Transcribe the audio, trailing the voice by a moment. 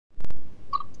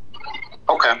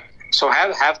So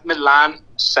have Milan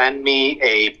send me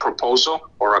a proposal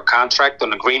or a contract,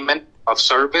 an agreement of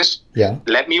service. Yeah.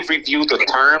 Let me review the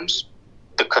terms,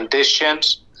 the conditions,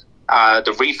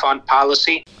 the refund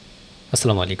policy.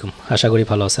 আসসালামু আলাইকুম, আশা করি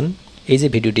ভালো আছেন। এই যে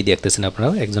ভিডিওটি দেখতেছেন আপনারা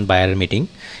একজন বায়ারের মিটিং,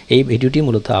 এই ভিডিওটি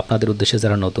মূলত আপনাদের উদ্দেশ্যে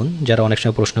যারা নতুন, যারা অনেক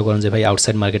সময় প্রশ্ন করেন যে ভাই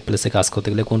আউটসাইড মার্কেট প্লেসে কাজ করতে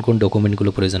গেলে কোন কোন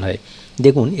ডকুমেন্টগুলো প্রয়োজন হয়।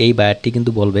 দেখুন, এই বায়ারটি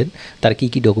কিন্তু বলবেন তার কি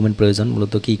কি ডকুমেন্ট প্রয়োজন,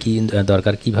 মূলত কি কি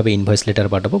দরকার, কিভাবে ইনভয়েস লেটার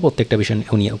পাঠাবো, প্রত্যেকটা বিষয়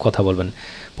উনি কথা বলবেন।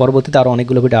 পরবর্তীতে আরও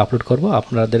অনেকগুলো ভিডিও আপলোড করব,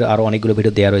 আপনাদের আরও অনেকগুলো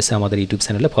ভিডিও দেওয়া রয়েছে আমাদের ইউটিউব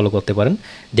চ্যানেলে, ফলো করতে পারেন,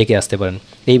 দেখে আসতে পারেন।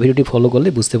 এই ভিডিওটি ফলো করলে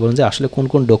বুঝতে পারেন যে আসলে কোন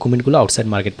কোন ডকুমেন্টগুলো আউটসাইড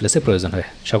মার্কেট প্লেসে প্রয়োজন হয়।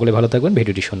 সকলে ভালো থাকবেন,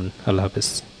 ভিডিওটি শুনুন। আল্লাহ হাফেজ।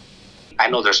 I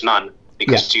know there's none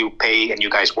because you pay and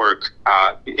you guys work,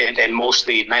 and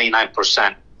mostly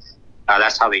 99%.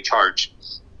 That's how they charge.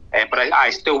 But I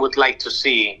still would like to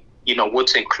see,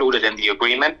 what's included in the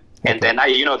agreement. Okay. And then I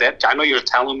know you're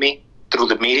telling me through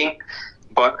the meeting,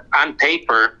 but on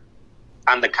paper,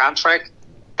 on the contract,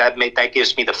 that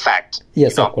gives me the fact.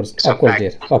 Yes, of course,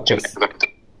 dear. Of course.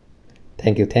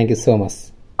 Thank you so much.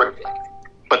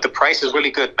 But the price is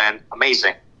really good, man.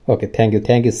 Amazing. Okay,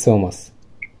 thank you so much.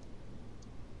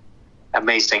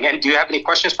 Amazing. And do you have any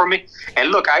questions for me? And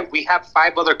look, we have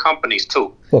 5 other companies too.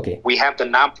 Okay. We have the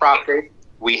nonprofit.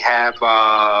 We have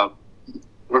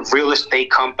real estate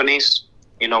companies.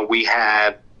 We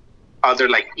have other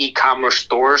like e-commerce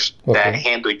stores that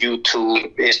handle YouTube,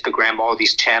 Instagram, all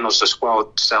these channels as well,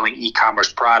 selling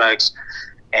e-commerce products,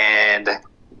 and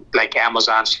like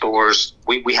Amazon stores.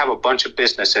 We have a bunch of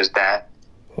businesses that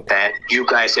you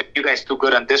guys, if you guys do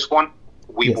good on this one,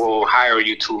 we will hire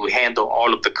you to handle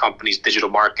all of the company's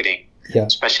digital marketing,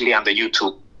 especially on the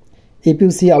YouTube. If you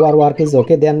see our work is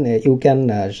okay, then you can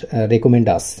recommend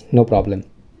us. No problem.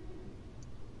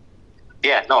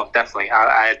 Yeah, no, definitely.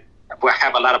 I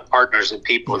have a lot of partners and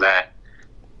people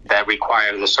that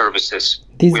require the services.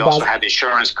 We also have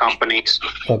insurance companies.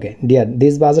 Okay, dear,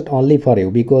 this budget only for you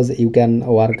because you can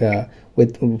work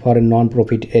for a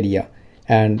non-profit area,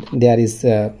 and there is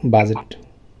budget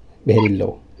very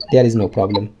low. There is no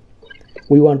problem.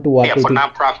 We want to work for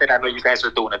non-profit. I know you guys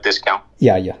are doing a discount.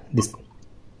 Yeah. This.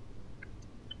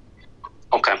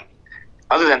 Okay.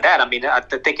 Other than that, I mean, I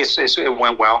think it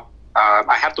went well.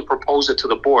 I have to propose it to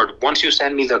the board. Once you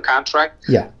send me the contract,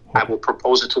 I will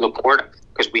propose it to the board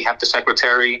because we have the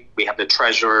secretary, we have the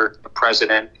treasurer, the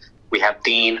president, we have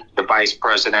Dean, the vice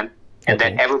president, and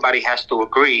then everybody has to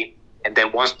agree. And then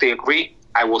once they agree,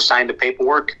 I will sign the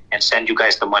paperwork and send you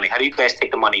guys the money. How do you guys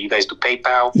take the money? You guys do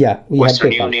PayPal? Yeah, we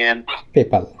Western have Union?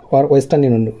 PayPal or Western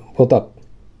Union, both up.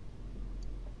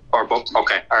 Or both?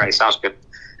 Okay, all right, sounds good.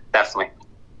 Definitely.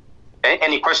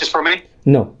 Any questions for me?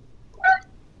 No.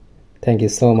 Thank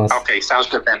you so much. Okay, sounds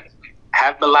good then.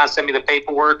 Have Milan send me the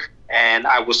paperwork and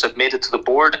I will submit it to the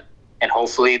board and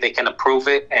hopefully they can approve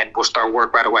it and we'll start work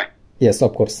right away. Yes,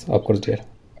 of course, dear.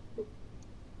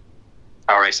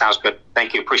 All right, sounds good. Thank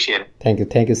you. Appreciate it.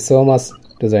 Thank you so much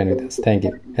to join with us. Thank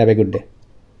you. Have a good day.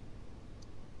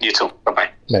 You too. Bye-bye.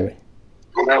 Bye-bye.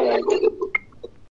 Bye-bye.